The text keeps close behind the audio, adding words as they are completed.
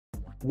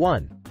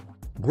1.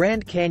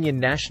 Grand Canyon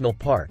National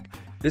Park.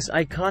 This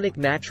iconic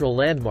natural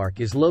landmark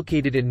is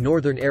located in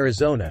northern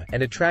Arizona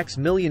and attracts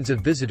millions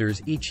of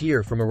visitors each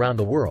year from around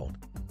the world.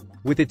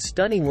 With its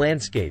stunning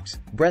landscapes,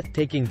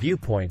 breathtaking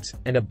viewpoints,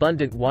 and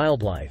abundant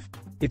wildlife,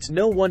 it's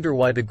no wonder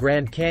why the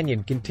Grand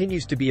Canyon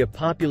continues to be a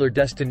popular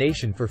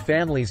destination for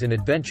families and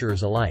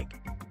adventurers alike.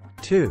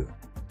 2.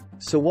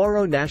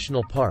 Saguaro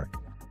National Park.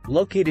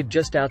 Located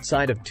just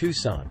outside of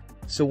Tucson,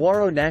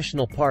 Saguaro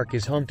National Park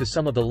is home to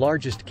some of the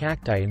largest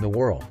cacti in the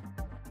world.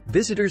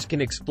 Visitors can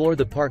explore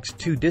the park's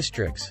 2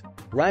 districts,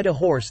 ride a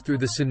horse through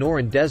the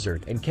Sonoran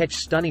Desert and catch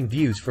stunning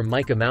views from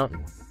Mica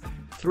Mountain.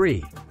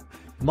 3.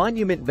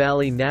 Monument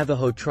Valley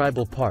Navajo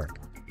Tribal Park.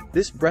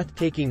 This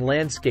breathtaking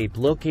landscape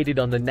located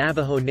on the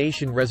Navajo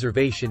Nation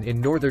Reservation in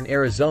northern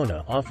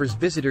Arizona offers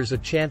visitors a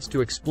chance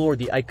to explore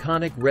the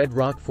iconic red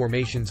rock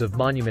formations of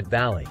Monument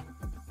Valley.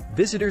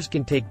 Visitors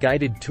can take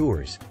guided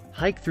tours,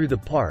 hike through the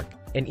park,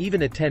 and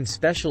even attend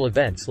special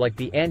events like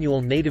the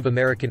annual Native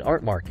American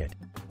Art Market.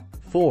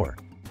 4.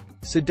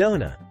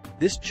 Sedona.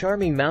 This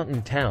charming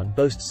mountain town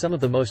boasts some of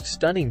the most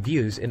stunning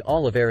views in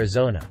all of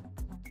Arizona.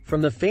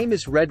 From the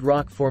famous red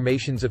rock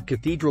formations of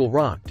Cathedral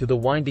Rock to the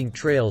winding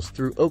trails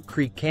through Oak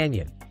Creek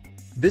Canyon,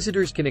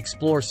 visitors can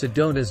explore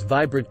Sedona's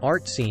vibrant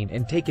art scene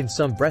and take in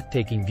some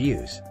breathtaking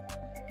views.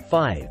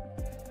 5.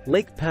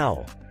 Lake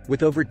Powell.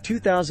 With over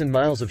 2,000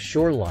 miles of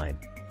shoreline,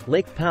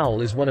 Lake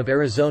Powell is one of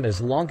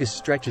Arizona's longest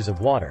stretches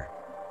of water.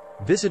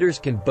 Visitors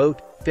can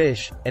boat,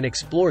 fish, and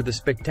explore the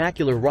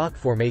spectacular rock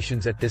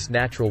formations at this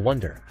natural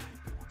wonder.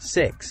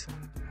 6.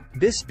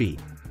 Bisbee.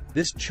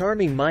 This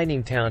charming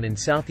mining town in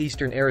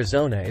southeastern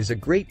Arizona is a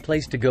great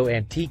place to go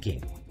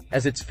antiquing,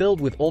 as it's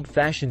filled with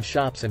old-fashioned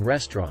shops and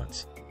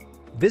restaurants.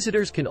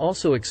 Visitors can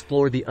also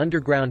explore the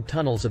underground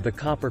tunnels of the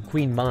Copper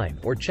Queen mine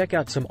or check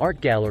out some art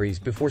galleries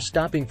before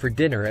stopping for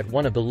dinner at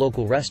one of the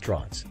local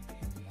restaurants.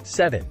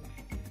 7.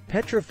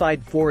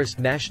 Petrified Forest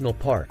National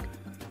Park.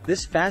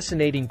 This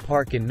fascinating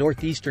park in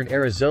northeastern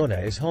Arizona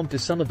is home to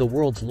some of the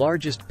world's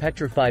largest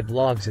petrified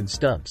logs and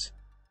stumps.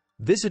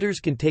 Visitors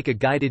can take a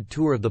guided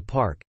tour of the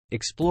park,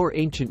 explore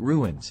ancient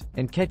ruins,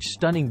 and catch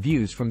stunning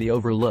views from the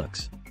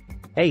overlooks.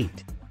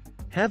 8.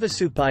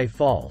 Havasupai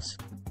Falls.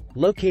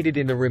 Located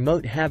in the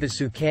remote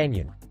Havasu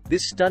Canyon,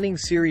 this stunning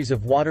series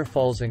of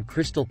waterfalls and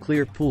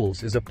crystal-clear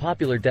pools is a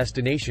popular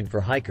destination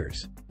for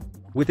hikers.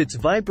 With its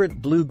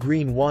vibrant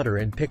blue-green water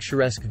and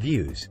picturesque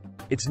views,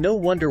 it's no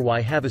wonder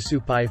why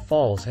Havasupai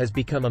Falls has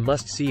become a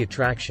must-see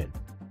attraction.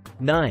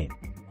 9.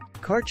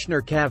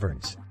 Kartchner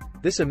Caverns.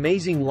 This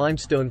amazing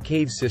limestone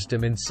cave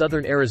system in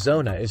southern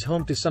Arizona is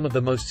home to some of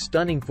the most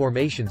stunning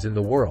formations in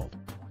the world.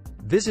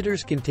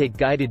 Visitors can take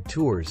guided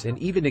tours and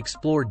even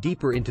explore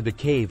deeper into the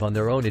cave on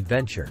their own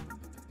adventure.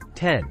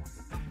 10.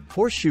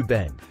 Horseshoe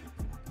Bend.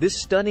 This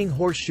stunning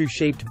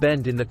horseshoe-shaped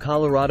bend in the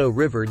Colorado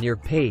River near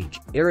Page,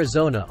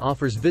 Arizona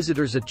offers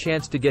visitors a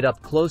chance to get up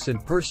close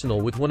and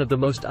personal with one of the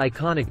most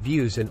iconic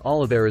views in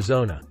all of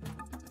Arizona.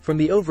 From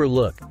the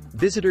overlook,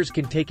 visitors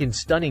can take in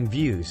stunning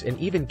views and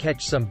even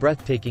catch some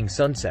breathtaking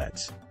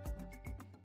sunsets.